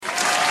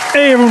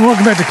Hey everyone,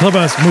 welcome back to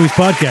Clubhouse Movies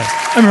Podcast.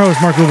 I'm your host,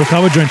 Mark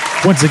Rubalcaba, joined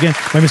once again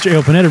by Mr.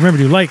 Ale Panetta. Remember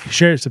to like,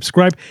 share,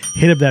 subscribe,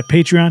 hit up that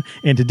Patreon.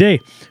 And today,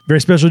 very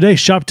special day,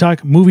 Shop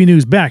Talk Movie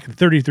News back, the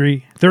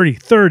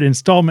 33rd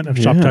installment of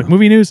Shop Talk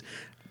Movie News.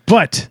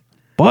 But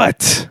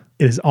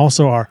it is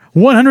also our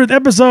 100th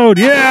episode.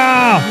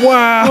 Yeah!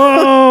 Wow!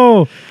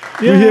 Whoa!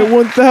 Yeah. We hit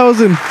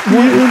 1,000.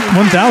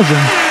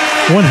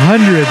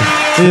 100.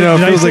 You know,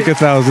 it feels like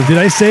 1,000. Did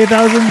I say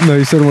 1,000? No,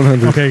 you said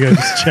 100. Okay, good.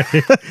 Just check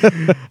it. I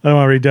don't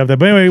want to redub that.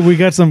 But anyway, we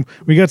got some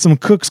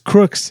Cook's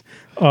Crooks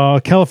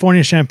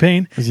California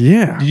champagne.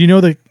 Yeah. Did you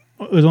know that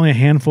there's only a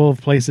handful of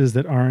places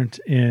that aren't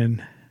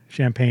in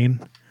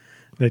Champagne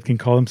that can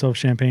call themselves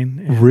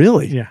Champagne?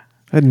 Really? Yeah.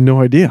 I had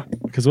no idea.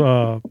 Because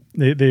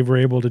they were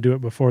able to do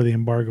it before the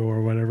embargo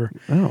or whatever.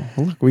 Oh,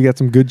 well, look, we got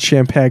some good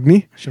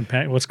champagne.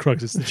 Champagne. What's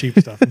Crooks? It's the cheap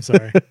stuff. I'm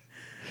sorry.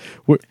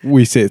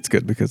 We say it's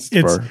good because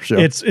it's for our show.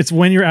 It's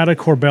when you're out of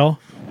Corbel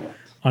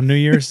on New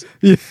Year's.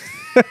 Yeah.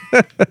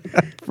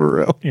 For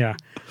real. Yeah.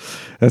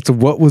 That's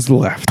what was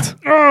left.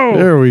 Oh,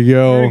 there we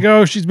go. There we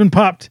go. She's been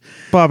popped.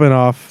 Popping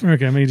off.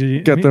 Okay, let me do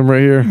you. Got them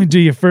right here. Let me do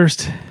you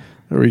first.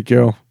 There we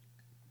go.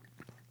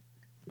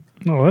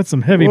 Oh, that's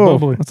some heavy Whoa,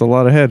 bubbly. that's a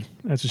lot of head.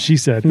 That's what she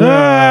said.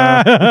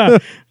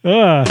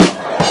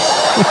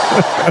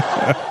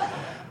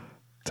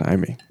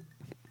 Timing.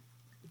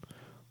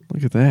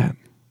 Look at that.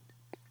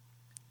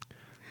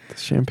 The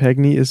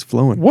champagne is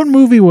flowing. What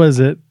movie was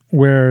it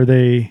where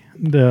it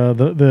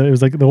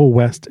was like the old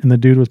West and the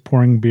dude was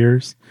pouring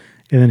beers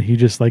and then he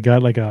just like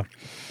got like a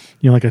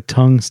like a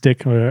tongue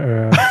stick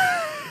or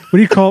what do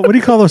you call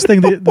those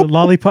things, the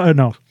lollipop?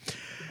 No,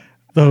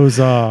 those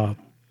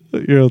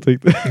Here, I'll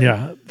take that.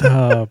 yeah,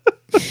 the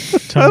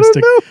tongue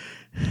stick.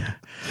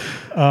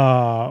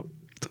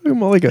 Talking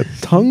about like a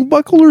tongue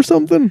buckle or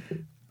something.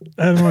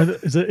 I don't know.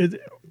 Is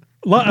it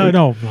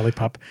no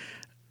lollipop?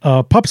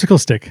 Popsicle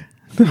stick.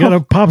 He got a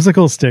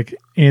popsicle stick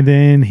and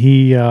then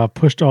he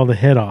pushed all the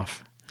head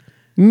off.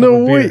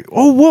 No way.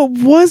 Oh, what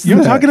was that? You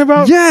know what I'm talking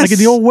about? Yes. Like in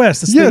the old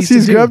West. Yes,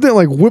 he's grabbed it and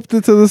like whipped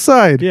it to the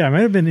side. Yeah, it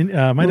might have been.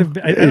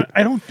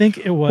 I don't think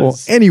it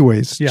was. Well,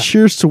 anyways,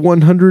 cheers to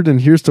 100 and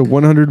here's to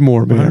 100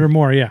 more, man. 100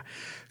 more, yeah.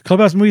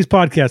 Clubhouse Movies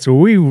Podcast, where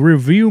we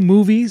review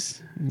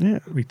movies. Yeah.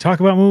 We talk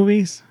about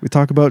movies. We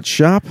talk about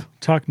shop.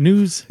 Talk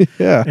news.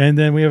 Yeah. And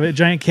then we have a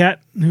giant cat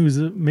who's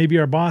maybe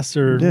our boss,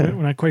 or we're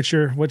not quite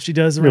sure what she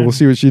does. Yeah, we'll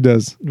see what she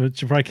does. But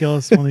she'll probably kill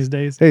us one of these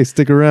days. Hey,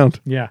 stick around.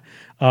 Yeah.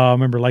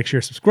 Remember, like, share,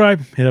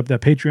 subscribe. Hit up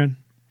that Patreon.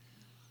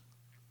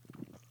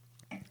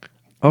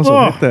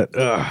 Also, hit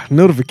that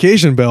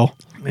notification bell.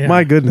 Yeah.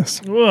 My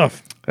goodness.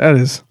 Woof. That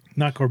is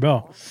Not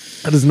Corbell.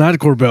 not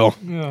Corbell.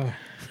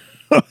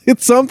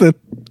 It's something.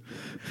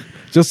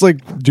 Just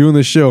like doing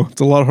this show.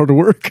 It's a lot of hard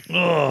work.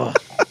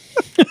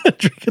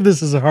 Drinking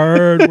this is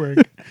hard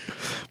work.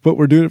 But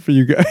we're doing it for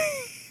you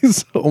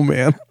guys. Oh,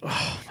 man.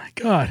 Oh, my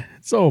God.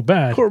 It's so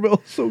bad.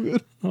 Corbell, so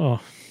good.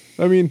 Oh.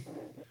 I mean,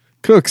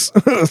 Cooks.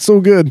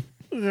 So good.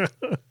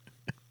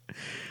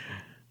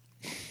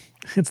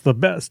 It's the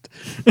best.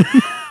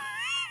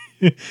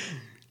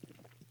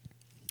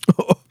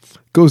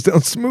 Goes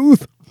down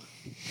smooth.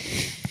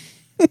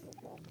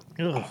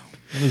 Ugh,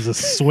 it is a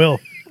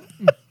swill.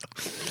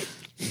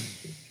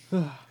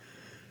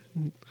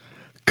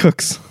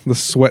 Cooks, the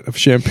sweat of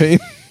champagne.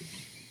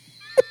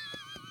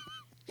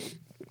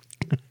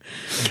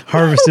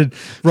 Harvested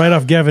right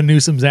off Gavin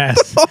Newsom's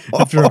ass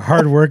after a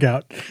hard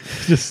workout.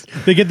 Just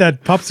they get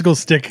that popsicle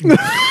stick.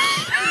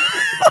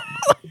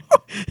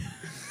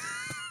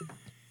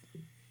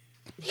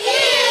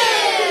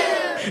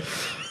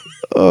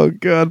 Oh,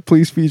 God,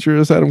 please feature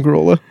us, Adam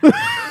Carolla.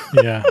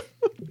 Yeah.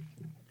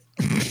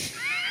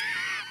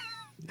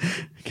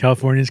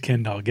 California's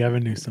Ken doll,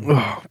 Gavin Newsom.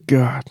 Oh,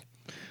 God.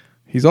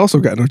 He's also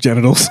got no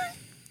genitals.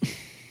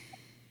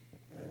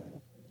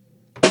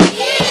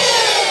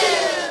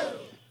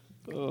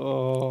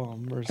 Oh,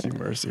 mercy.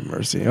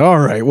 All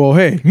right, well,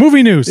 hey.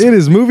 Movie news. It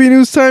is movie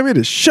news time. It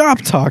is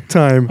shop talk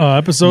time.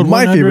 Episode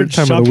My 100, favorite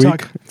time Shop of the week.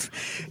 Talk.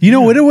 You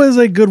know what? It was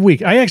a good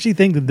week. I actually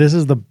think that this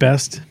is the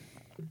best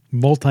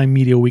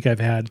multimedia week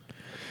I've had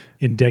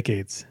in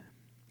decades.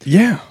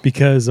 Yeah.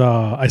 Because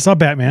I saw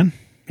Batman.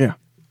 Yeah.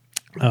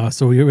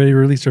 So we already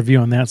released a review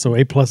on that. So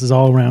A+ is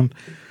all around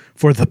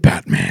for The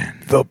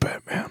Batman. The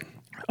Batman.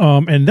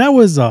 And that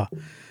was a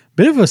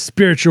bit of a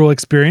spiritual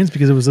experience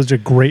because it was such a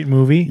great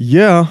movie.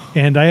 Yeah.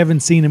 And I haven't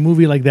seen a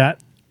movie like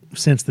that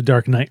since The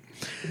Dark Knight.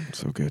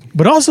 So good.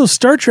 But also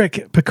Star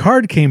Trek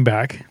Picard came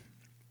back.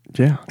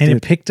 Yeah. And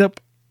it picked up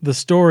the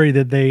story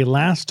that they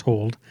last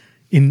told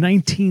in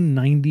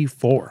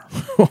 1994.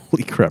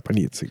 Holy crap. I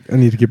need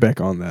to get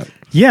back on that.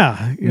 Yeah.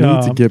 I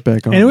need to get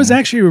back on And it was that.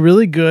 actually a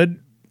really good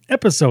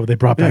episode. They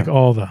brought back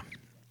all the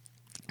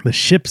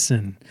ships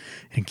and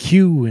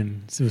Q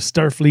and it was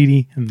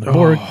Starfleety and the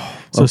Borg.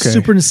 So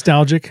super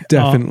nostalgic.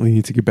 Definitely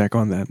need to get back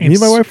on that. Me and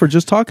my wife were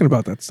just talking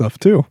about that stuff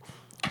too.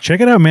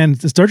 Check it out, man.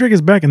 Star Trek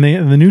is back, and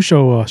the new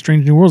show,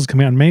 Strange New Worlds, is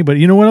coming out in May. But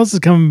you know what else is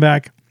coming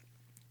back?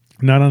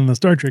 Not on the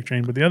Star Trek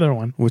train, but the other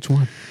one. Which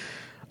one?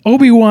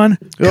 Obi-Wan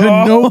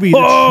Kenobi,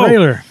 the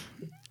trailer.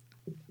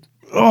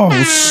 Oh, it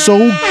was so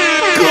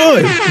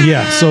good.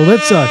 Yeah, so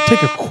let's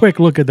take a quick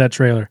look at that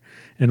trailer,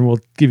 and we'll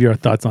give you our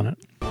thoughts on it.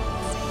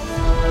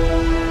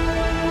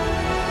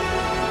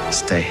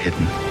 Stay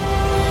hidden.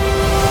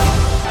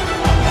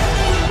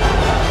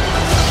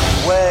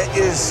 Where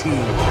is he?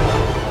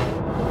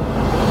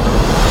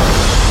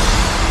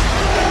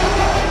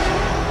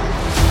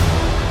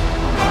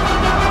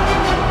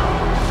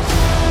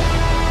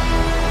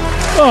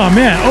 Oh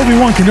man,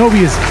 Obi-Wan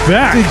Kenobi is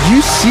back. Did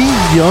you see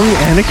young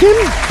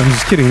Anakin? I'm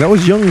just kidding. That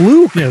was young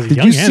Luke. Yeah, it was Did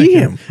young you see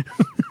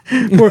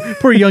Anakin. him?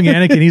 poor young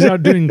Anakin. He's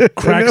out doing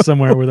crack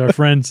somewhere with our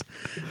friends.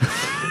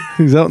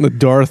 He's out in the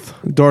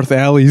Darth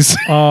alleys.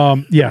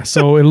 Yeah,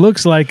 so it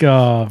looks like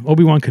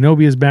Obi-Wan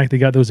Kenobi is back. They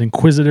got those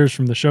Inquisitors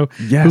from the show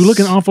Yes. who look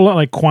an awful lot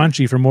like Quan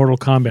Chi from Mortal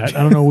Kombat.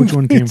 I don't know which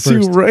one came It's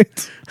you, first.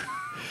 right?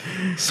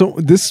 So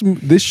this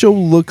show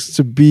looks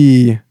to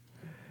be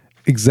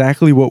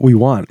exactly what we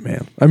want,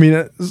 man. I mean,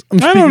 I'm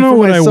speaking know for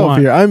what I myself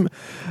want. here.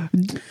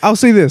 I'll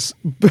say this: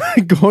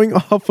 going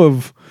off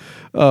of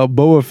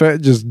Boba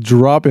Fett just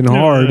dropping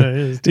hard,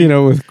 his you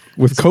know,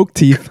 with Coke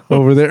teeth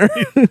over there.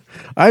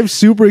 I'm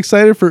super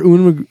excited for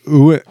Ewan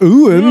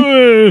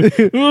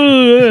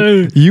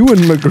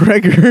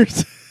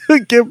McGregor to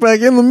get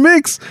back in the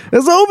mix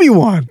as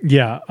Obi-Wan.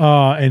 Yeah,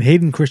 and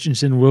Hayden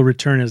Christensen will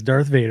return as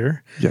Darth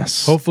Vader.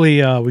 Yes. Hopefully,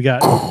 we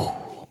got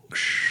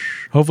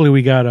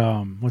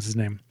what's his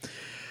name?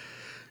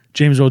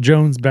 James Earl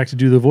Jones back to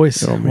do the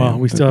voice. Oh, man, Well,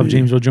 we still have that'd be-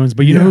 James Earl Jones,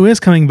 but you know who is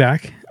coming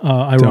back?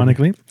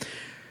 Ironically,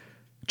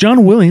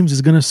 John Williams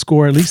is going to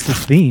score at least the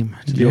theme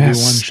to the Obi-Wan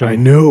show. I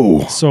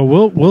know. So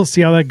we'll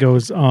see how that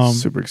goes.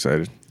 Super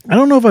excited. I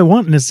don't know if I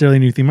want necessarily a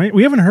new theme.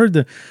 We haven't heard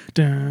the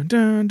dun,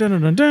 dun, dun,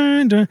 dun,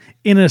 dun, dun,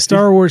 in a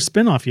Star Wars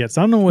spinoff yet,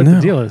 so I don't know what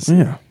the deal is.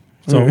 Yeah.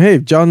 So- So hey,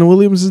 if John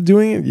Williams is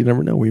doing it, you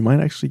never know. We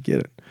might actually get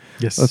it.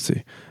 Yes. Let's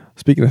see.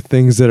 Speaking of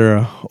things that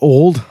are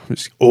old, I'm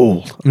just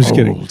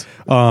kidding.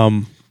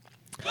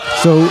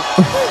 So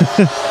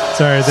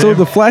Sorry. so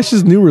the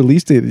Flash's new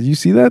release date. Did you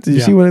see that? Did you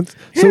Yeah. see when it's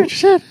so?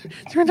 shit.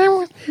 Hear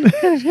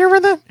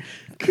about that?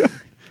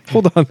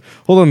 Hold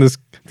on.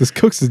 This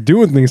Cooks is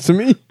doing things to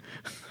me.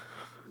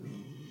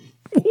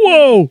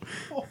 Whoa!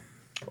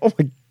 Oh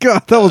my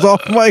god, that was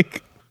off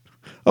mic.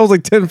 I was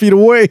like 10 feet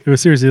away. It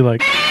was seriously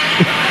like,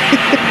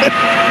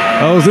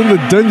 I was in the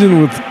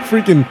dungeon with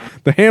freaking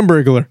the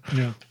Hamburglar.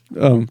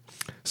 yeah.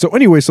 So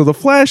anyway, so the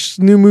Flash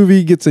new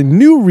movie gets a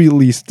new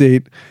release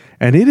date,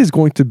 and it is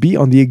going to be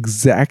on the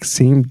exact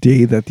same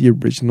day that the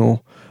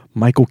original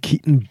Michael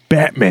Keaton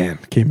Batman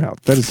came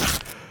out. That is,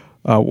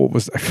 what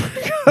was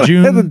that?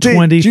 June The date,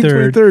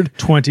 23rd,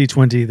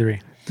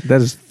 2023. That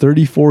is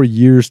 34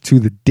 years to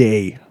the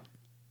day.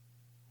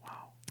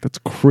 Wow, that's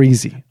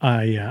crazy.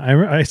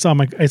 Yeah, I saw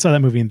that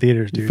movie in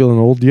theaters, dude. Feeling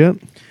old yet?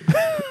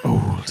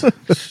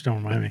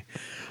 Don't remind me.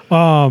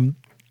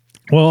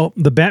 Well,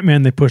 the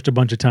Batman they pushed a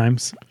bunch of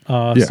times,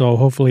 so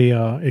hopefully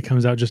it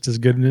comes out just as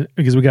good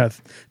because we got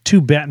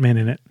 2 Batman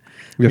in it.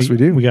 Yes, we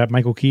do. We got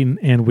Michael Keaton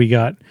and we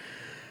got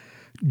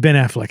Ben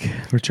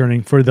Affleck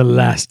returning for the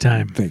last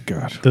time. Thank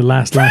God. The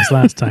last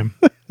time.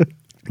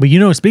 But you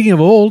know, speaking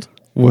of old,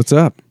 What's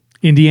up?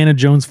 Indiana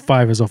Jones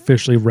 5 is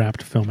officially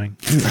wrapped filming.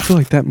 Dude, I feel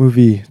like that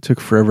movie took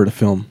forever to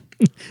film.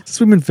 Since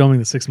we've been filming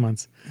the 6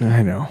 months,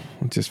 I know.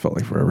 It just felt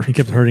like forever. he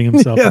kept hurting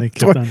himself. Yeah, And he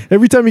kept on.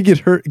 every time he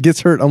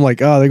gets hurt, I'm like,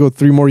 they go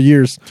 3 more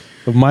years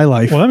of my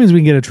life. Well, that means we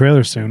can get a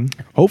trailer soon.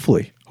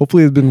 Hopefully,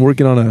 he's been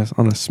working on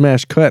a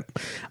smash cut.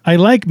 I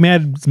like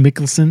Mads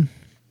Mikkelsen,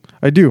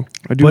 I do,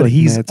 but like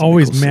he's Mads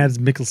always Mikkelsen. Mads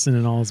Mikkelsen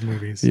in all his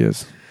movies. He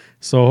is.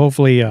 So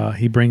hopefully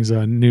he brings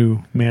a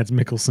new Mads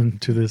Mikkelsen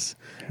to this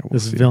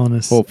see.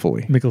 villainous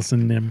Hopefully.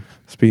 Mikkelsen nim.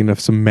 Speaking of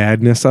some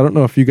madness, I don't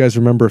know if you guys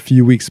remember a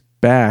few weeks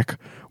back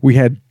we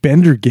had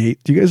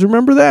Bendergate. Do you guys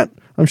remember that?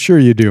 I'm sure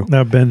you do.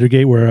 That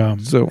Bendergate where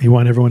So- he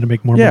wanted everyone to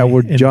make more Yeah, money.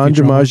 where in John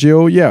Futurama.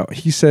 DiMaggio,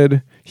 he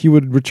said he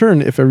would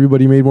return if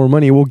everybody made more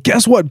money. Well,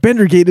 guess what?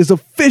 Bendergate is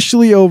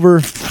officially over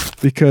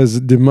because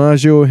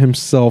DiMaggio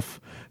himself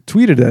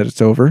tweeted that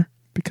it's over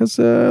because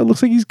it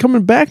looks like he's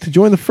coming back to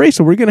join the fray.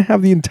 So we're going to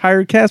have the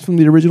entire cast from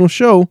the original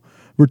show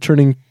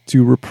returning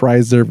to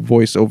reprise their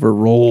voiceover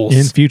roles.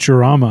 in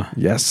Futurama.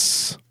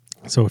 Yes.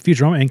 So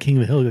Futurama and King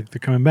of the Hill, they're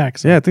coming back.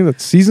 So Yeah, I think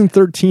that's season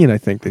 13, I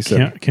think they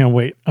said. can't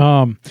wait.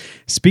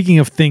 Speaking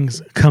of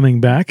things coming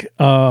back,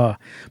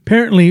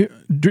 apparently,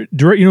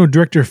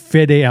 director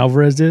Fede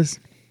Alvarez is.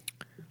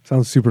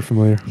 Sounds super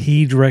familiar.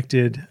 He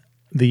directed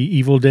the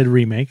Evil Dead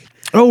remake,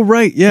 Oh,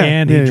 right. Yeah.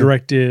 and he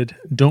directed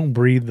Don't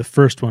Breathe, the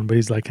first one. But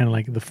he's like kind of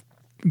like the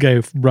guy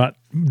who brought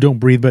Don't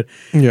Breathe. But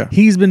Yeah.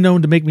 he's been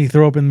known to make me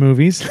throw up in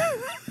movies.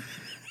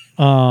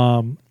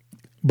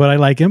 But I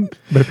like him.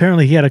 But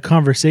apparently, he had a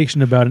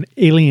conversation about an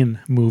Alien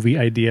movie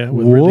idea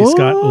with Ridley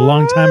Scott a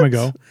long time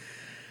ago.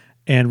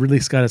 And Ridley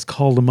Scott has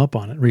called him up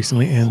on it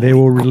recently, and they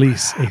will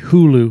release a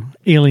Hulu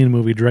Alien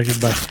movie directed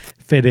by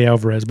Fede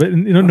Alvarez. But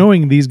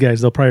knowing these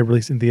guys, they'll probably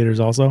release in theaters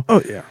also.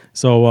 Oh, yeah.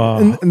 So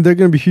And they're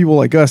going to be people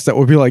like us that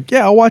will be like,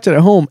 yeah, I'll watch it at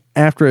home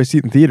after I see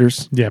it in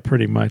theaters. yeah,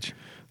 pretty much.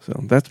 So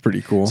that's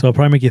pretty cool. So it'll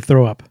probably make you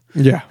throw up.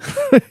 Yeah.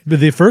 But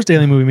the first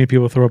Alien movie made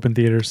people throw up in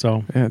theaters,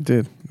 so Yeah, it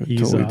did. It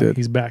totally did.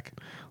 He's back.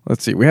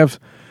 Let's see. We have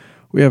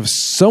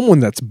someone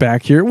that's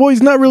back here. Well,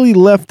 he's not really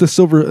left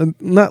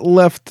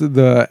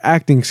the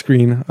acting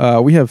screen.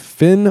 We have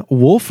Finn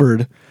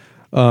Wolfhard,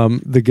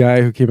 the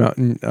guy who came out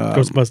in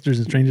Ghostbusters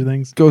and Stranger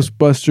Things.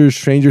 Ghostbusters,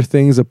 Stranger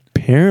Things.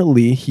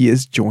 Apparently, he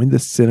has joined the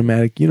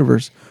cinematic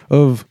universe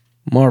of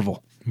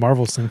Marvel.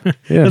 Marvel cinema.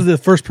 Yeah. That's the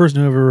first person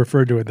who ever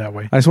referred to it that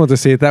way. I just want to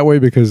say it that way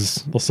because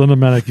The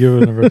cinematic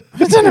universe.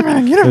 The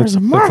cinematic universe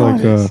of Marvel.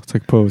 it's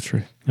like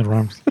poetry. It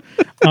rhymes.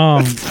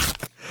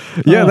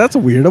 Yeah, that's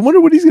weird. I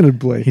wonder what he's going to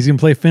play. He's gonna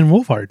play Finn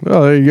Wolfhard.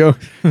 Oh, there you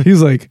go.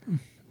 He's like,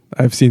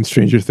 I've seen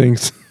Stranger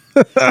Things.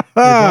 They brought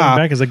him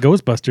back as a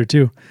Ghostbuster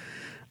too.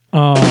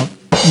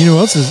 You know who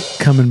else is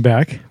coming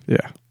back,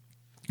 Yeah.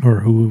 or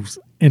who's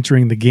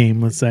entering the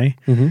game? Let's say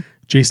Mm-hmm.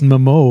 Jason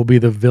Momoa will be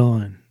the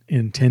villain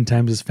in 10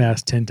 Times as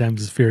Fast, 10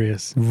 Times as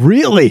Furious.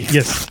 Really?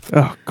 Yes.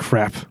 Oh,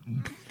 crap.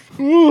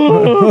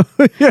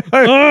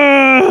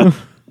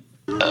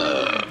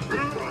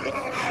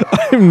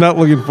 I'm not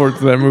looking forward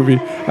to that movie.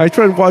 I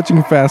tried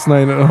watching Fast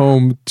 9 at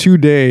home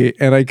today,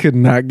 and I could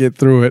not get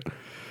through it.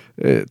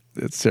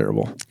 It's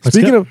terrible. It's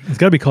got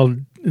to be called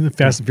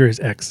Fast and Furious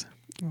X.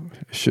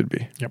 It should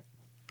be. Yep.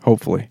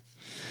 Hopefully.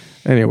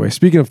 Anyway,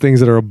 speaking of things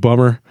that are a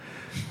bummer.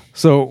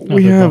 So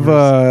we Other have,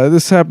 bummers.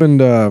 this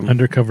happened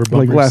Undercover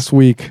bummers. like last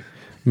week.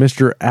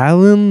 Mr.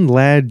 Alan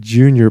Ladd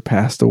Jr.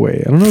 passed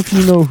away. I don't know if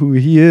you know who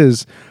he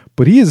is,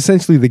 but he is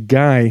essentially the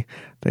guy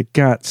that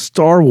got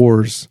Star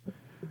Wars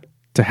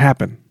to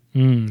happen.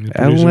 The Alan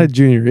producer. Ladd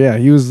Jr. Yeah,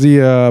 he was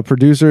the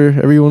producer.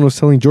 Everyone was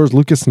telling George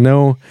Lucas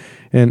no,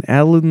 and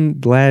Alan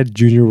Ladd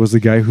Jr. was the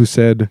guy who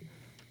said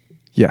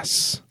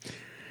yes.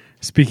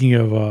 Speaking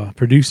of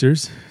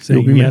producers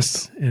saying You'll be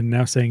yes and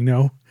now saying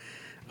no,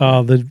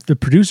 the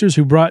producers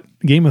who brought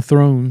Game of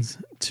Thrones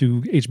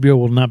to HBO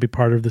will not be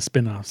part of the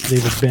spinoffs.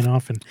 David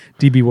Benioff and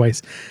D.B.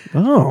 Weiss.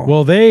 Oh,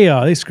 Well,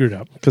 they screwed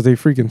up. because they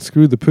freaking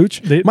screwed the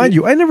pooch. Mind they-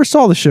 you, I never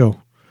saw the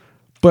show,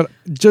 but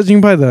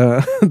judging by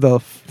the the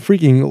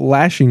freaking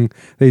lashing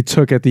they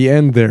took at the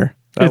end there,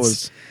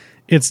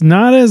 It's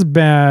not as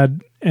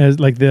bad as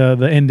like the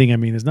ending. I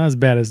mean, it's not as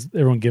bad as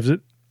everyone gives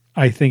it.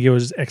 I think it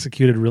was just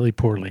executed really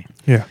poorly.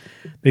 yeah.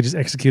 They just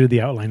executed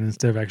the outline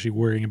instead of actually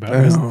worrying about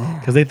it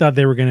because they thought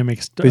they were going to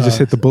make. They just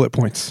hit the bullet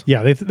points.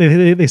 Yeah, they thought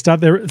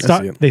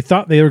it. they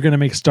thought they were going to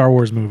make Star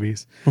Wars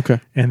movies, Okay.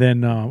 and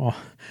then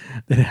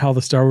how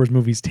the Star Wars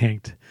movies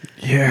tanked.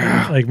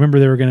 Yeah. Like, remember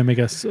they were going to make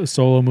a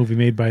solo movie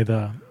made by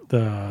the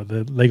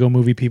Lego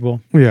Movie people,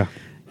 Yeah.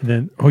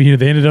 and then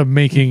they ended up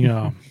making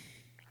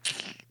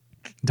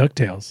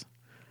DuckTales.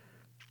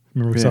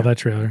 Remember we saw Yeah. that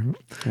trailer.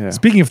 Yeah.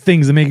 Speaking of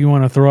things that make you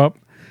want to throw up,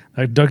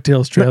 that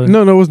DuckTales trailer.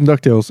 No, it wasn't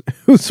DuckTales. It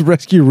was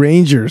Rescue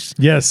Rangers.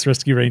 Yes,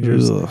 Rescue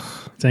Rangers. Ugh,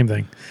 Same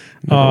thing.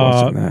 never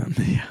watching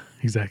that. Yeah,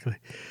 exactly.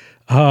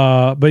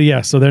 But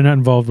yeah, so they're not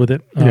involved with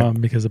it Yeah.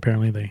 because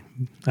apparently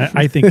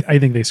I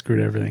think they screwed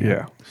everything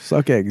Yeah.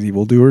 Suck eggs,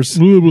 evildoers.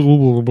 up.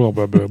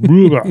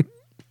 That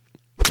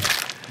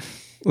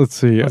Let's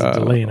see. was a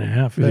delay and a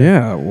half.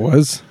 Yeah, it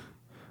was.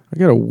 I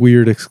got a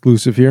weird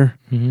exclusive here.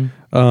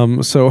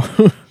 Mm-hmm. So,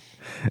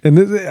 and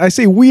I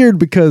say weird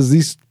because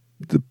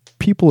the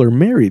people are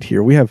married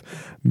here. We have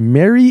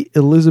Mary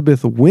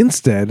Elizabeth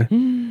Winstead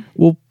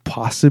will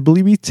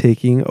possibly be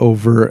taking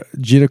over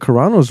Gina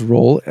Carano's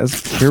role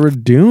as Cara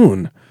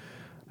Dune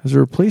as a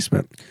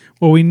replacement.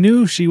 Well, we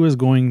knew she was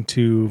going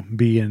to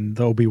be in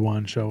the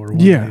Obi-Wan show or one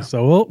Yeah. of these.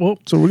 So well,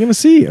 So we're gonna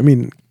see. I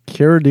mean,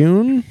 Cara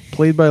Dune,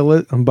 played by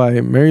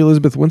Mary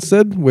Elizabeth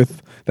Winstead.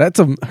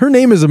 Her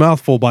name is a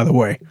mouthful, by the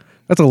way.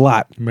 That's a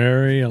lot.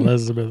 Mary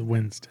Elizabeth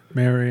Winstead.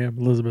 Mary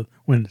Elizabeth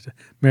Winstead.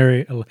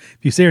 If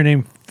you say her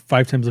name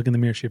 5 times, look in the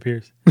mirror, she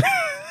appears.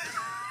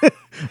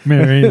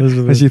 Mary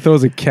Elizabeth. And she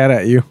throws a cat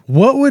at you.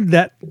 What would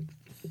that?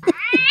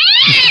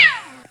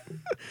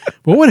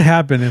 What would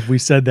happen if we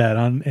said that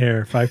on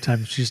air 5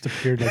 times? She just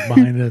appeared like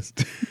behind us.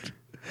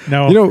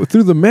 No,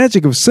 Through the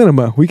magic of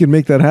cinema, we can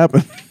make that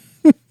happen.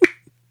 go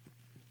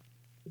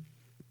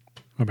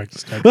back to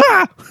start.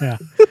 Ah! Yeah,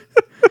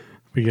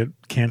 we get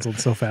canceled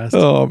so fast.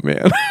 Oh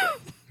man.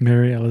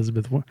 Mary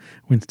Elizabeth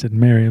Winstead.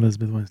 Mary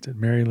Elizabeth Winstead.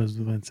 Mary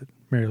Elizabeth Winstead.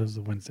 Mary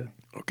Elizabeth Winstead.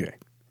 Okay.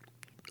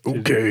 She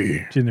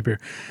didn't appear.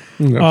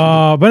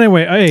 No, But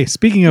anyway, hey,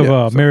 speaking of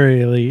Yeah, Mary.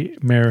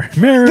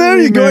 There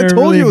you go. I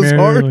told you it was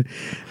hard.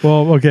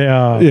 Well, okay.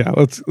 yeah,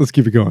 let's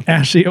keep it going.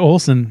 Ashley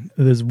Olsen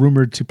is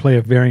rumored to play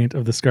a variant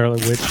of the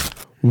Scarlet Witch.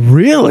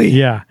 Really?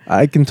 Yeah.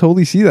 I can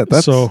totally see that.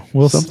 That's So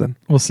something.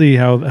 We'll see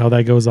how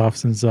that goes off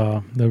since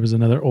there was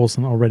another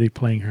Olsen already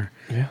playing her.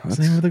 Yeah, What's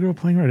the name of the girl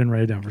playing her? I didn't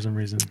write it down for some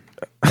reason.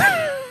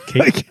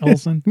 Kate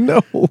Olsen?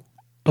 No.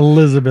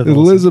 Elizabeth Olsen.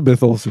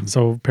 Elizabeth Olsen.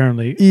 So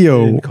apparently Yo.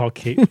 they didn't call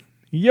Kate.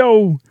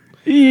 Yo.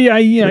 Yo.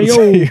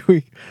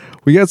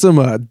 we got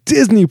some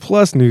Disney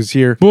Plus news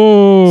here.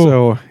 Boo.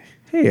 So,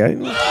 hey, I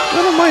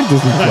don't mind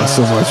Disney Plus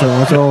so much. I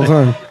watch it all the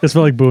time. Just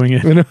felt like booing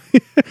it. You know?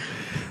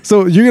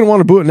 So you're going to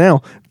want to boot it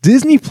now.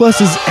 Disney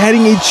Plus is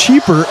adding a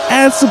cheaper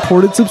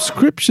ad-supported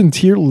subscription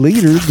tier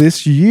later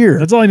this year.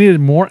 That's all I needed.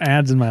 More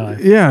ads in my life.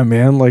 Yeah,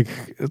 man. Like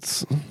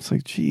it's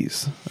like,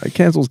 geez, I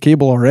canceled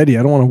cable already.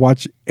 I don't want to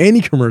watch any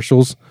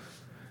commercials,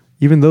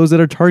 even those that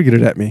are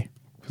targeted at me,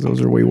 because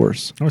those are way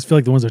worse. I always feel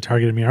like the ones that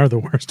targeted me are the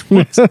worst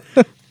ones.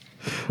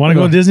 Want to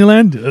go to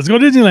Disneyland? Let's go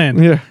to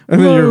Disneyland. Yeah,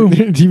 and then your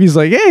TV's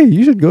like, hey,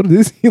 you should go to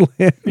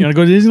Disneyland. You want to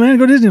go to Disneyland?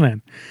 Go to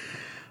Disneyland.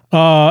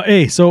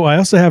 Hey, so I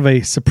also have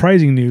a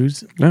surprising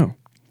news. No.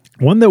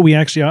 One that we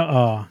actually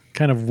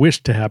kind of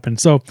wished to happen.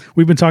 So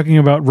we've been talking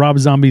about Rob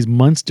Zombie's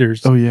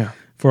Munsters Oh yeah.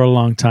 for a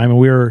long time, and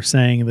we were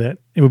saying that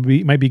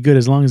it might be good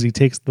as long as he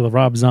takes the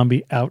Rob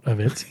Zombie out of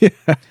it. Yeah.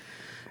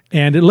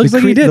 And it looks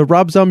like he did. The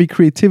Rob Zombie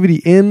creativity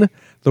in,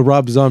 the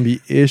Rob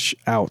Zombie-ish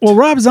out. Well,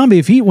 Rob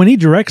Zombie, when he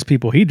directs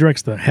people, he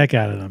directs the heck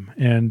out of them,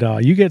 and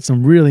you get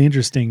some really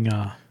interesting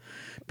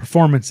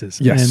performances.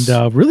 Yes.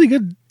 And really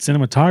good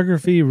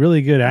cinematography,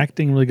 really good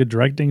acting, really good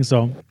directing.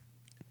 So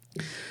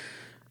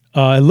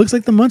it looks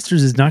like The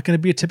Munsters is not going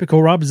to be a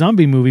typical Rob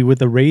Zombie movie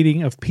with a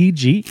rating of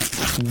PG.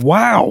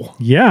 Wow.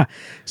 Yeah.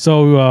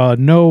 So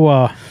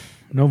no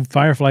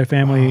Firefly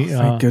family.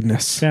 Thank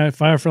goodness.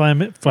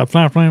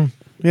 Firefly.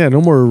 Yeah,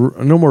 no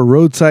more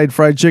roadside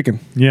fried chicken.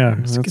 Yeah.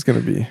 That's going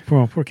to be.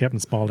 Poor Captain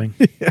Spaulding.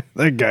 Yeah,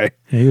 that guy.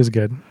 Yeah, he was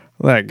good.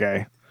 That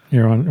guy.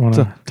 Here on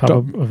So, top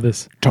of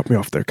this. Top me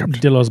off there, Captain.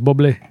 De los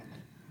Boble.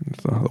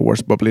 It's the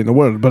worst bubbly in the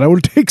world, but I will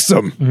take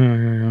some.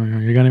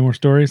 You got any more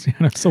stories?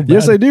 That's so bad.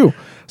 Yes, I do.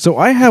 So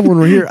I have one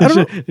right here. I don't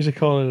know. You should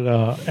call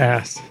it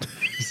ass.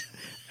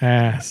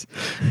 Ass.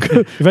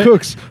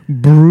 Cooks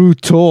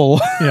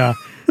brutal. Yeah.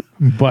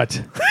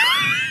 But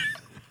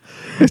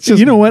It's just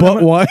you know what?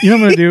 butt wine. You know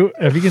what I'm going to do?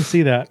 If you can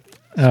see that.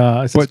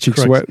 It says Butt cheek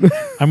correct. sweat.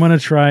 I'm going to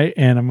try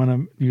and I'm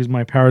going to use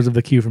my powers of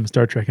the Q from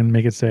Star Trek and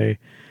make it say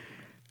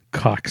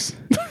Cox.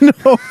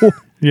 No.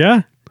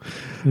 Yeah?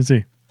 Let's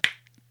see.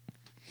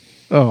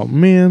 Oh,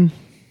 man.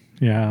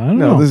 Yeah, I don't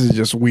No, know. this is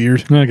just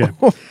weird. Okay.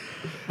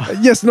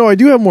 Yes, no, I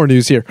do have more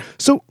news here.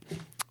 So,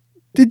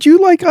 did you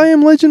like I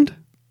Am Legend?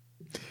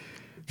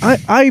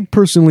 I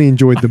personally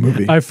enjoyed the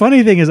movie.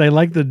 Funny thing is, I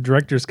like the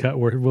director's cut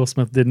where Will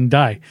Smith didn't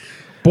die.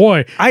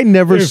 Boy, I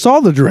never saw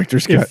the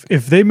director's cut.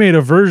 if they made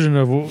a version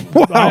of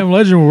I Am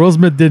Legend where Will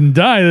Smith didn't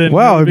die, then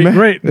Wow, it would be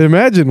great.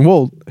 Imagine.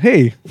 Well,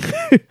 hey,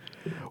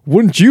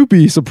 wouldn't you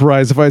be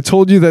surprised if I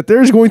told you that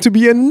there's going to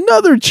be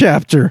another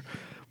chapter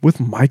with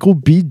Michael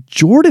B.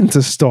 Jordan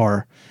to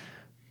star?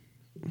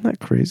 Isn't that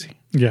crazy?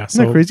 Yeah,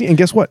 Isn't that crazy? And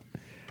guess what?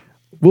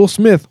 Will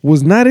Smith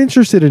was not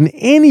interested in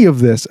any of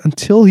this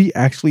until he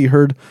actually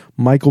heard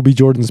Michael B.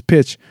 Jordan's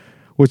pitch,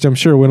 which I'm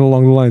sure went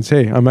along the lines,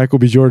 hey, I'm Michael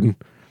B. Jordan.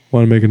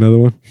 Want to make another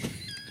one?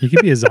 he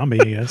could be a zombie,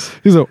 I guess.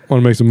 He's like,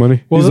 want to make some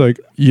money? Well, He's like,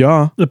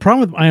 yeah. The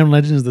problem with I Am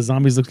Legend is the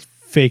zombies look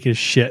fake as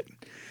shit.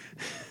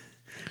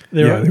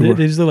 They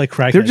just look like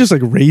crackheads. They're just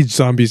like rage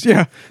zombies.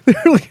 Yeah. They're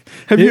like,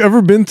 have you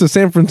ever been to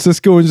San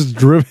Francisco and just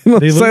driven on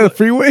the side of the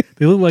freeway?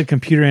 They look like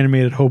computer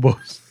animated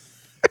hobos.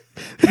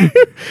 And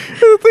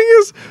the thing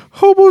is,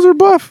 hobos are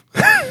buff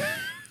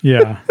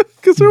Yeah.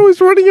 because they're always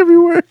running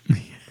everywhere.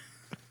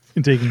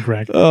 And taking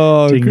crack.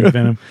 Oh, taking God.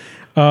 venom.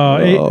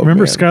 Hey,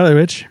 remember man. Scarlet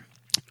Witch?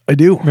 I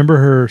do. Remember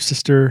her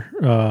sister?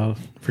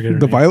 Forget her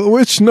The name. Violet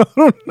Witch? No,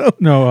 no.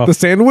 No, The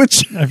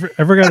Sandwich? I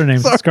forgot her name.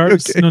 Sorry,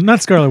 okay. No,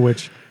 not Scarlet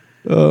Witch.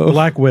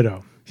 Black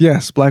Widow.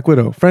 Yes, Black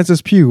Widow.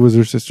 Frances Pugh was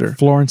her sister.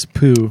 Florence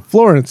Pugh.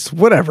 Florence,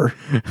 whatever.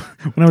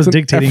 When I was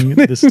dictating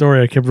the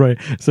story, I kept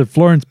writing. It said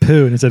Florence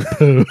Pugh, and it said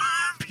Pooh.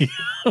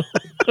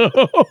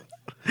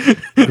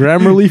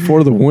 Grammarly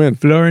for the win.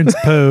 Florence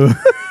Pugh.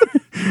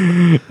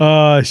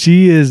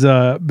 She has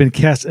been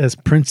cast as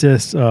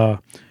Princess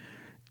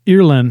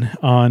Irulan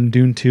on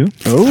Dune 2.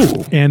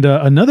 Oh. And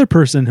another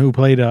person who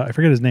played, I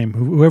forget his name,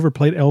 whoever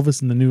played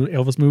Elvis in the new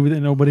Elvis movie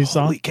that nobody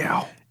saw, Holy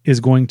cow. is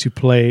going to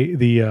play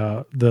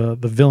the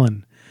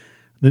villain,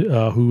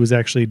 who was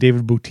actually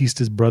David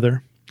Bautista's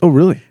brother Oh,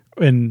 really?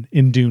 in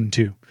Dune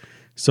 2.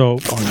 So,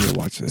 Oh, I need to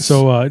watch this.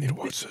 so I need to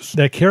watch this.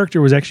 that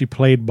character was actually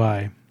played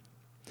by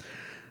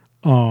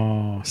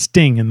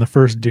Sting in the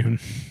first Dune.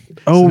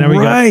 Oh, now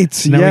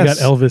right. Now we got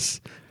Yes. Elvis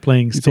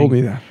playing Sting. You told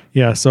me that.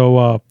 Yeah,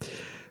 so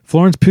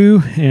Florence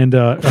Pugh and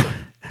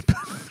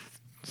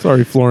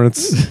Sorry,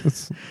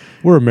 Florence.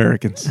 We're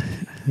Americans.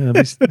 at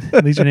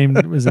least your name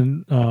was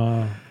in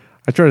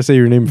I try to say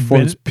your name,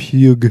 Florence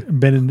Pugh.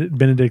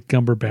 Benedict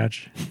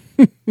Cumberbatch.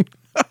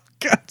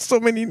 God, so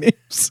many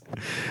names.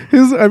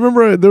 I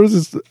remember there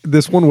was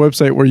this one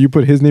website where you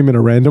put his name in a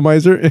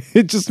randomizer. And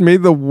it just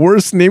made the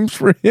worst names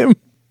for him.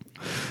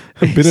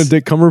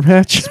 Benedict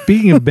Cumberbatch.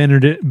 Speaking of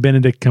Benedict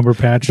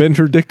Cumberbatch,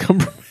 Benedict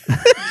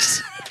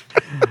Cumberbatch.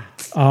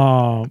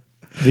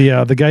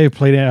 the guy who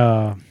played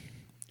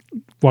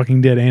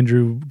Walking Dead,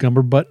 Andrew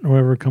Gumberbutt, or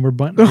whatever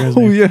Cumberbutt. I forget his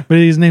Oh, name. yeah. But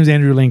his name's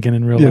Andrew Lincoln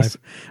in real Yes. life,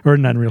 or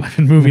not in real life,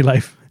 in movie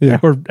life, Yeah.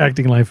 or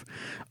acting life.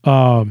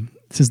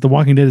 since The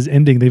Walking Dead is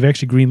ending, they've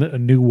actually greenlit a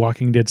new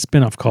Walking Dead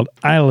spinoff called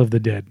Isle of the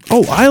Dead.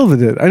 Oh, Isle of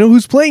the Dead. I know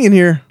who's playing in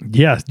here.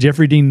 Yes,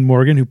 Jeffrey Dean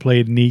Morgan, who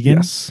played Negan,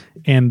 Yes.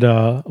 and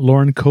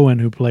Lauren Cohen,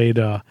 who played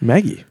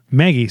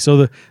Maggie. So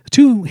the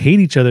two hate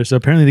each other. So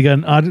apparently they got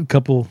an odd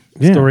couple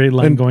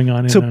storyline And going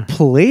on. To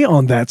play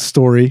on that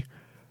story,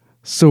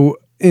 so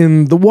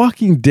in The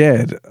Walking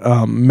Dead,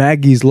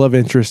 Maggie's love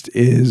interest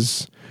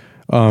is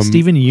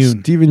Stephen Yeun.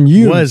 Stephen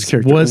Yeun's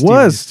character was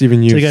Stephen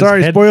So Yeun. he got Sorry,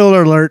 his head-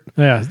 spoiler alert.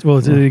 Yeah, well,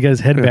 he got his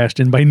head bashed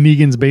in by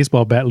Negan's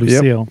baseball bat,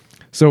 Lucille.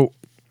 So,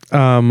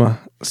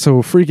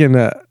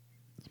 freaking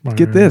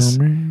get this.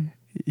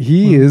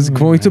 He is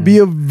going to be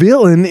a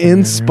villain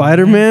in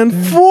Spider-Man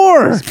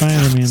 4.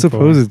 Spider-Man 4.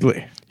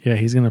 Supposedly. Yeah,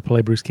 he's going to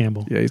play Bruce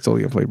Campbell. Yeah, he's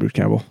totally going to play Bruce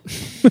Campbell.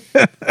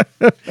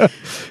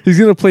 He's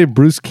going to play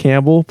Bruce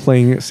Campbell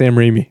playing Sam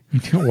Raimi.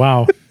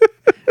 Wow.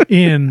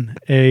 In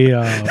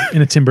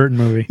a Tim Burton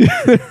movie.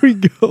 There we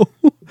go.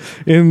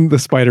 In the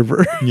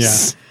Spider-Verse.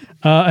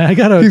 Yeah.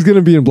 He's going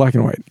to be in black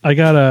and white. I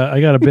got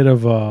a bit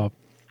of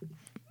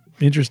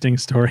interesting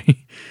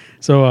story.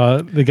 So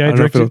the guy I don't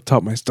know if it'll directed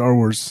top my Star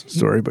Wars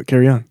story, but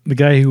carry on. the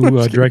guy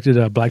who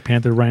directed Black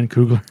Panther, Ryan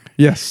Coogler,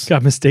 Yes.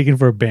 got mistaken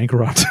for a bank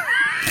robber.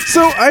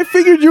 So I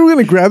figured you were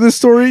going to grab this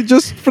story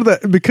just for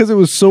that because it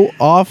was so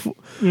offbeat.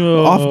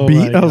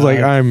 my I was like,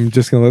 God. I'm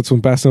just going to let this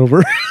one pass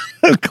over.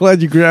 I'm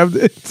glad you grabbed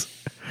it.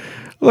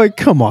 Like,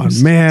 come on,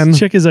 man.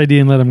 Check his ID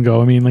and let him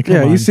go. I mean, like, come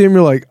Yeah, on. you see him,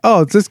 you're like,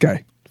 oh, it's this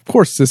guy. Of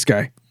course, it's this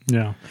guy.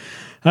 Yeah.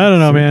 I don't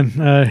know,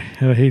 man. I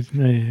hate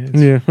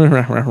Yeah.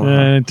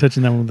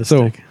 touching that one with a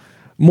So, stick.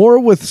 more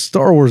with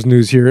Star Wars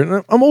news here.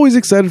 And I'm always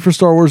excited for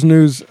Star Wars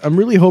news. I'm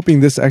really hoping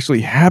this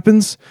actually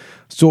happens.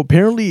 So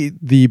apparently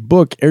the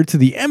book Heir to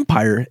the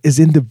Empire is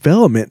in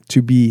development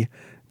to be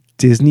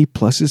Disney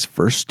Plus's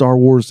first Star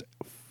Wars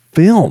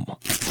film.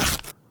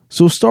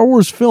 So Star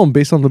Wars film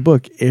based on the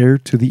book Heir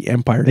to the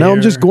Empire. Now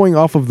I'm just going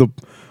off of the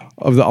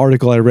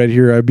article I read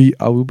here.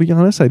 I will be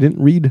honest, I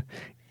didn't read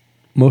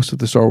most of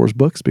the Star Wars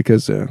books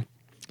because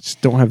just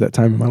don't have that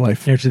time in my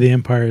life. Heir to the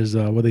Empire is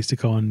what they used to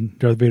call when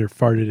Darth Vader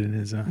farted in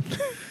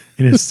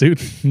his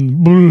suit.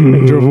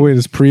 And drove away in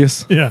his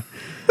Prius. Yeah.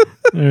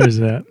 There's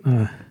that.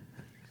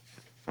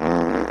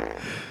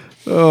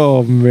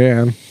 Oh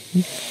man.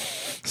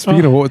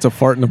 Speaking of what's a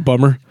fart and a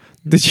bummer.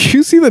 Did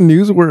you see the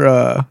news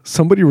where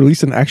somebody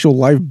released an actual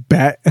live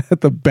bat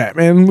at the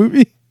Batman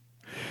movie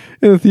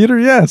in the theater?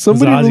 Yeah,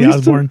 somebody Ozzy released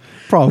Osbourne? it.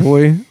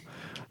 Probably.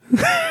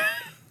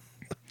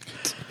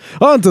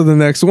 On to the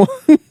next one.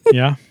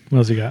 Yeah. What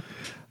else you got?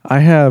 I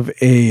have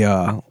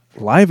a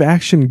live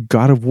action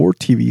God of War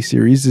TV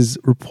series is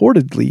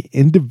reportedly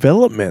in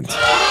development.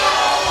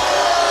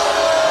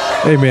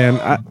 Hey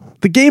man,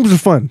 the games are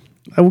fun.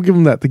 I will give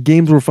them that. The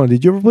games were fun.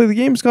 Did you ever play the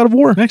games God of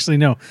War? Actually,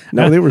 no.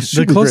 No, they were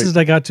super The closest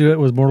I got to it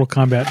was Mortal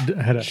Kombat.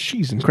 Had a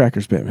Cheese and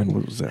crackers, Batman.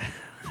 What was that?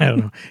 I don't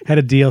know. Had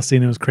a DLC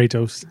and it was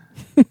Kratos.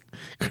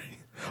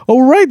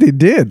 Oh, right, they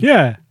did.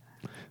 Yeah.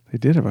 They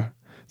did have a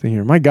thing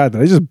here. My God,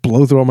 did I just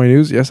blow through all my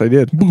news? Yes, I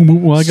did. Boom,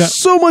 boom. Well, I got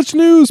so much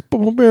news.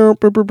 Yeah,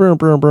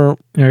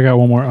 I got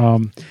one more.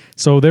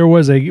 So there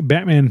was a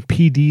Batman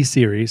PD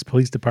series,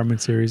 police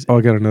department series. Oh,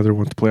 I got another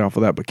one to play off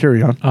of that, but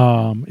carry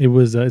on. It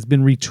was it's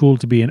been retooled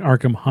to be an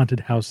Arkham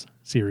Haunted House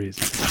series.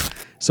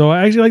 So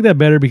I actually like that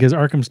better because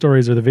Arkham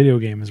stories are the video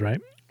games,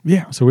 right?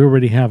 Yeah, So we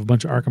already have a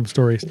bunch of Arkham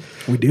stories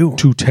we do.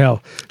 to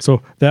tell.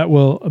 So that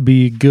will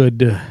be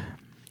good.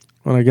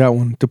 When I got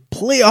one to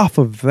play off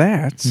of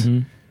that, Mm-hmm.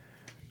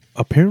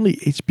 apparently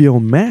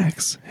HBO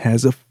Max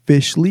has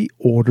officially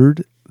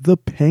ordered the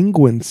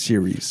Penguin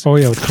series. Oh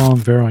yeah, with Colin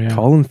Farrell. Yeah.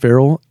 Colin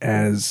Farrell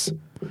as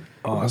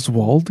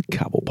Oswald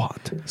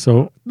Cobblepot.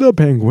 So The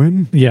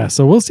Penguin. yeah,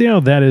 so we'll see how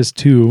that is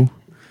too.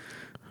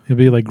 He'll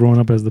be like growing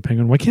up as the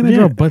Penguin. Why can't I Yeah.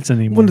 draw butts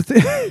anymore?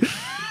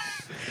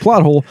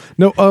 Plot hole.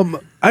 No,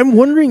 I'm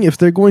wondering if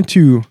they're going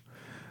to,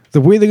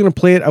 the way they're going to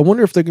play it, I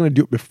wonder if they're going to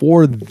do it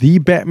before the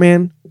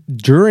Batman,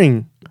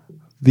 during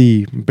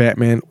the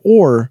Batman,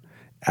 or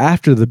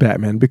after the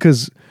Batman.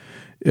 Because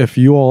if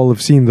you all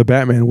have seen the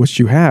Batman, which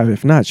you have,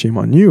 if not, shame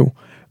on you.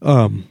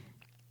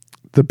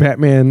 The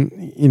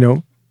Batman,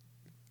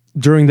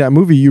 during that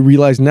movie, you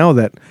realize now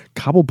that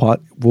Cobblepot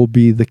will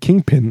be the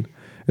kingpin,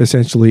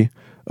 essentially,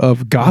 of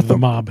The Gotham.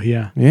 mob,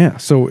 yeah. Yeah,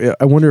 so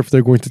I wonder if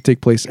they're going to take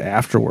place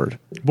afterward.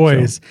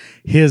 Boy, So-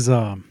 his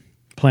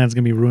plan's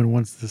gonna be ruined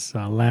once this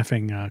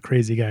laughing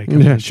crazy guy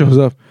comes Yeah, in. shows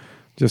up,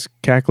 just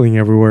cackling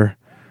everywhere.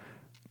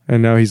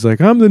 And now he's like,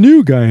 I'm the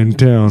new guy in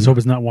town. Let's hope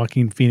it's not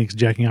Joaquin Phoenix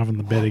jacking off in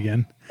the bed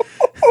again.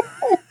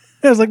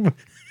 I was like,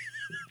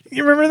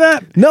 you remember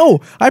that? No,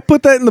 I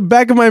put that in the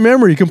back of my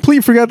memory.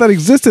 Completely forgot that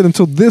existed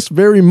until this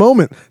very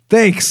moment.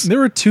 Thanks. There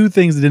were two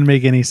things that didn't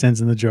make any sense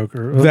in the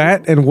Joker.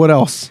 That and what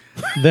else?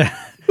 That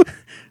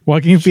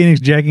Joaquin Phoenix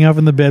jacking off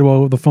in the bed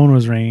while the phone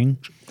was ringing.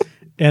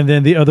 And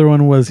then the other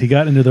one was he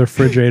got into the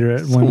refrigerator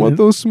at I want one.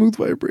 those smooth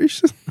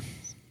vibrations.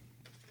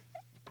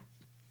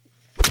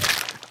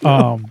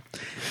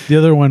 The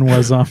other one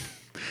was I'm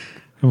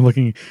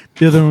looking.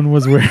 The other one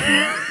was where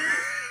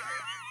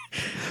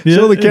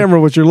Show the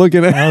camera what you're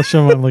looking at. I'll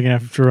show what I'm looking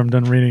at after I'm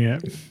done reading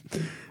it.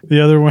 The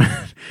other one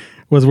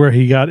was where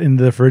he got in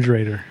the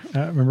refrigerator.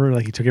 Remember,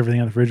 like he took everything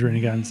out of the refrigerator and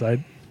he got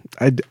inside.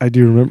 I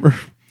do remember.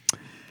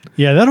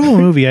 Yeah, that whole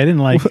movie I didn't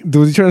like.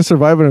 Was he trying to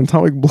survive an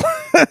atomic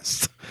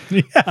blast?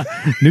 Yeah,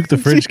 nuke the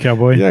fridge,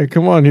 cowboy. Yeah,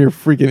 come on here,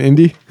 freaking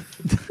Indy.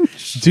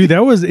 Dude,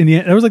 that was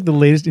like the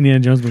latest Indiana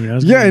Jones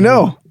movie. Yeah, I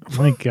know. Oh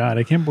my God,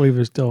 I can't believe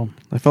it's still.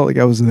 I felt like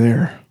I was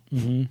there.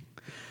 Mm-hmm.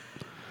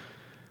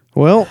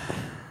 Well,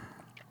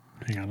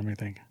 hang on, let me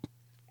think.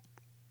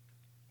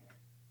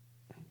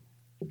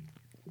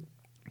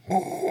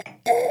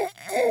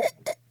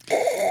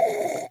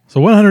 So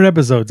 100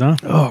 episodes, huh?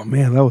 oh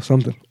man, that was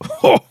something.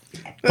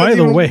 By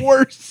the way,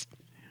 worse.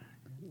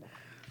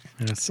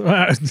 Yes.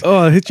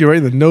 Oh, it hit you right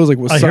in the nose like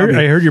wasabi.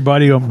 I heard your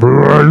body go.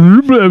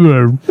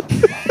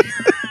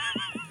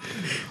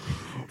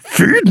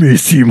 Feed me,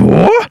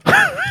 Seymour.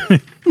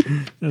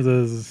 This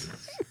is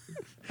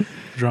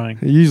drawing.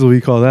 Usually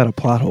we call that a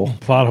plot hole.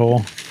 Plot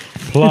hole.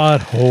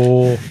 Plot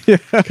hole. Yeah.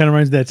 Kind of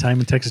reminds me of that time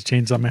in Texas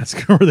Chainsaw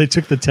Massacre where they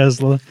took the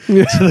Tesla to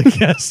the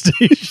gas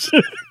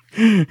station.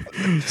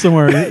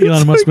 Somewhere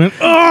Elon Musk went,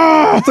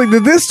 Oh, it's like,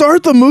 did this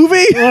start the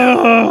movie?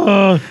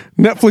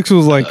 Netflix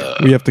was like,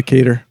 we have to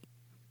cater.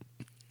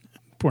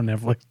 Poor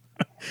Netflix.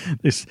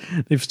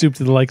 They've stooped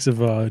to the likes of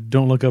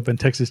Don't Look Up and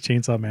Texas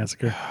Chainsaw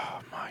Massacre.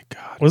 Oh my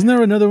God. Wasn't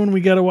there another one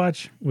we got to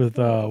watch with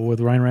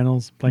Ryan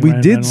Reynolds playing? We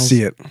Ryan did Reynolds?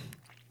 see it.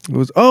 It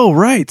was, oh,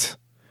 right.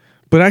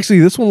 But actually,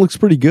 this one looks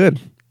pretty good.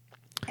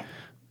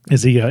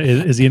 Is he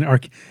an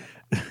arc?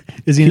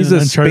 Is he He's an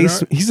a Uncharted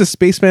space. He's a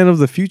spaceman of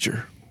the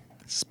future.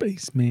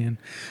 spaceman?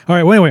 All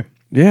right. Well, anyway,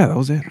 Yeah, that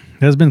was it.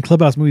 that has been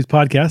Clubhouse Movies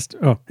Podcast.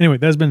 Oh, anyway,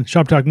 that has been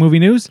Shop Talk Movie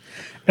News,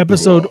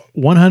 episode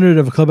 100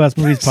 of Clubhouse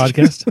Movies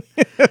Podcast.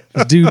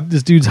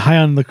 This dude's high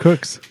on the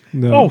cooks.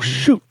 No. Oh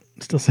shoot!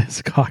 Still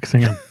says cock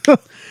singer. All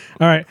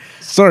right.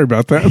 Sorry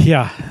about that.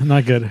 Yeah,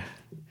 not good.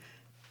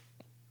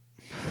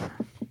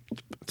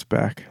 It's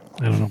back.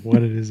 I don't know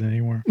what it is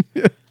anymore.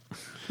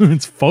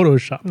 It's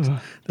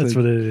photoshopped. That's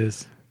what it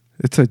is.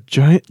 It's a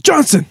giant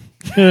Johnson.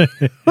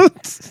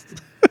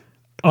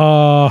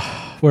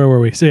 Where were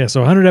we? So yeah,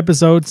 so 100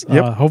 episodes.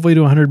 Yep. Hopefully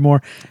do 100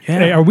 more. Yeah.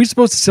 Hey, are we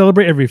supposed to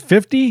celebrate every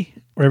 50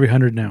 or every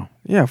 100 now?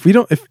 Yeah, if we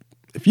don't,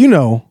 if you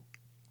know,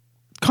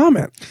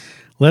 comment,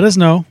 Let us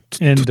know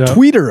and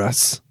tweeter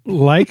us.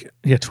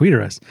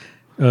 tweeter us.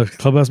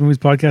 Clubhouse Movies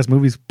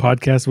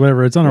Podcast,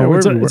 whatever. It's on Yeah, our we're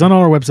it's everywhere. on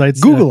all our websites.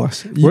 Google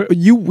us.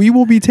 We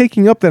will be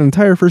taking up that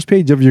entire first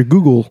page of your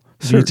Google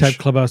You search. type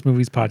Clubhouse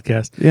Movies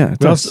Podcast. Yeah,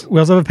 We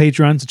also have a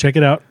Patreon, so check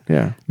it out.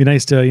 Yeah. Be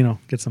nice to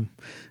get some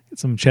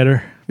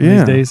cheddar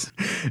Yeah. these days.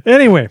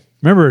 Anyway,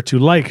 remember to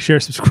like, share,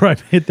 subscribe,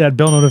 hit that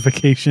bell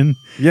notification.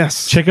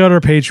 Yes. Check out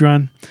our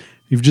Patreon.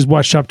 You've just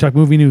watched Shop Talk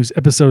Movie News,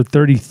 episode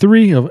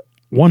 33 of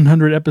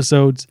 100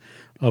 episodes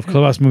of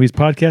Clubhouse Movies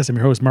Podcast. I'm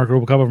your host, Mark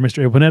Robocop, over Mr.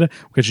 Abel Panetta.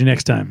 We'll catch you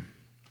next time.